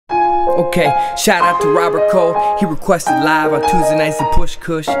Okay, shout out to Robert Kohl. He requested live on Tuesday nights at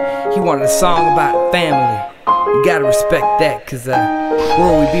PUSHKUSH. He wanted a song about family. You gotta respect that, cause where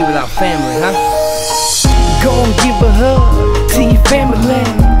would we be without family, huh? Go and give a hug to your family.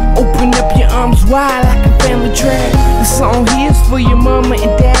 Open up your arms wide like a family track. The song here's for your mama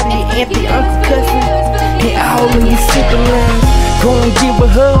and daddy, your auntie, uncle, cousin, and all of your siblings. Go and give a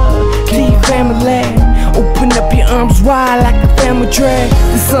hug to your family. Open up your arms wide like a family track.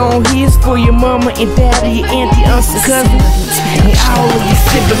 The song here's for your mama and daddy, your auntie, uncle, cousin, and all of your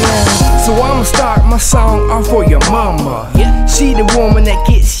siblings. So I'ma start my song off for your mama. She the woman that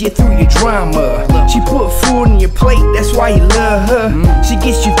gets you through your drama. She put food on your plate, that's why you love her. She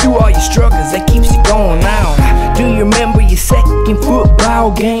gets you through all your struggles, that keeps you going out. Do you remember your second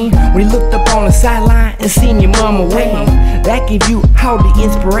football game when you looked up on the sideline and seen your mama wave? That gave you all the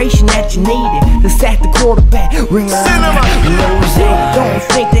inspiration that you needed to sack the quarterback, ring around Rose. Don't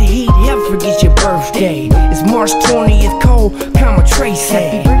think that he'd ever forget your birthday. It's March 20th, Cole, comma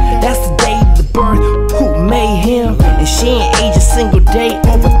Tracy. That's the day of the birth, who made him? And she ain't age a single day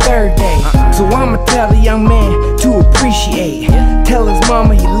over third day. So I'ma tell the young man to appreciate. Tell his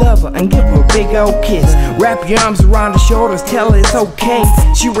mama he love her and give her a big old kiss. Wrap your arms around her shoulders, tell her it's okay.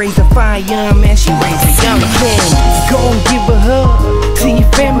 She raised a fine young man, she raised a young king. Go and give a hug to your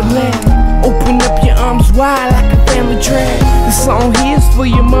family. Open up your arms wide like a family track. The song here's for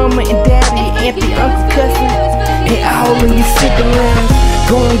your mama and daddy, auntie, uncle, cousin, and all of your siblings.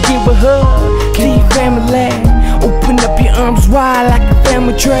 Go and give a hug to your family. Open up your arms wide like a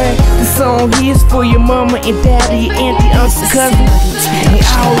family track. The song here's for your mama and daddy, your auntie, uncle, cousin, and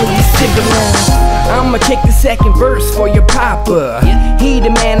all of your siblings. I'ma kick the second verse for your papa. He the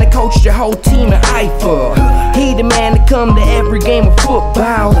man that coached your whole team at IFA. He the man that come to every game of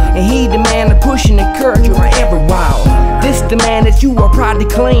football. And he the man that push and encourage you for every while. This the man that you are proud to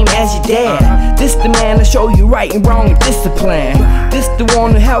claim as your dad. This the man to show you right and wrong and discipline. This the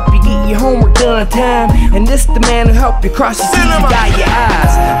one to help you get your homework done on time. And this the man to help you cross your T's and dot your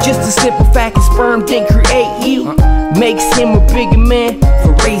I's. Just a simple fact, his sperm didn't create you. Makes him a bigger man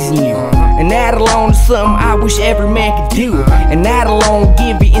for raising you. And that alone is something I wish every man could do. And that alone will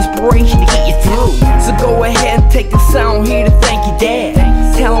give you inspiration to get you through. So go ahead and take the song here to thank your dad.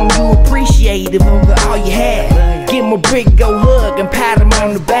 Tell him you appreciative of all you had. Give him a big old hug and pat him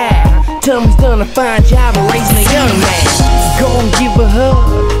on the back. Tell him he's done a fine job of raising a young man. Go and give a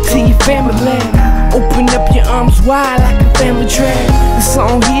hug to your family. Open up your arms wide like a family track. The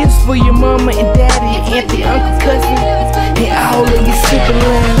song here's for your mama and daddy, your auntie, uncle, cousin, and all of your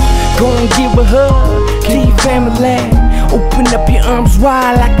siblings. Go and give a hug to your family. Open up your arms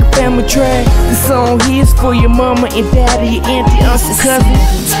wide like a family track. The song here's for your mama and daddy, your auntie, uncle, cousin,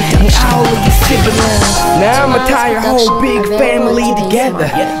 and all of your siblings. Now I'ma tie your whole big family together,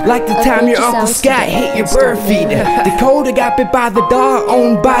 like the time your Uncle Scott hit your bird feeder. Dakota got bit by the dog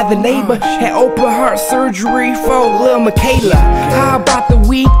owned by the neighbor. Had open heart surgery for little Michaela. How about the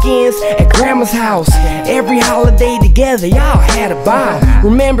weekends at grandma's house? Every holiday together, y'all had a ball.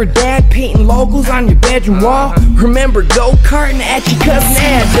 Remember dad painting logos on your bedroom wall? Remember go-karting at your cousin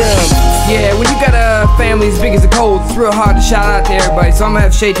Adam's? Yeah, when you got a family as big as the Kohls, it's real hard to shout out to everybody, so I'm gonna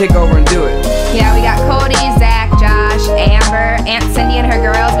have Shay take over and do it. Yeah, we got Cody, Zach, Josh, Amber, Aunt Cindy and her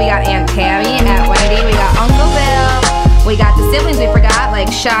girls. We got Aunt Tammy, Aunt Wendy. We got Uncle Bill. We got the siblings we forgot, like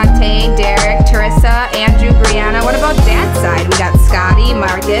Shantae, Derek, Teresa, Andrew, Brianna. What about Dad's side? We got Scotty,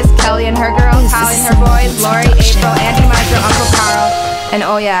 Marcus, Kelly and her girls, Holly and her boys, Lori, April, Auntie Marshall, Uncle Carl. And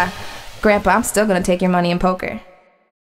oh yeah, Grandpa, I'm still gonna take your money in poker.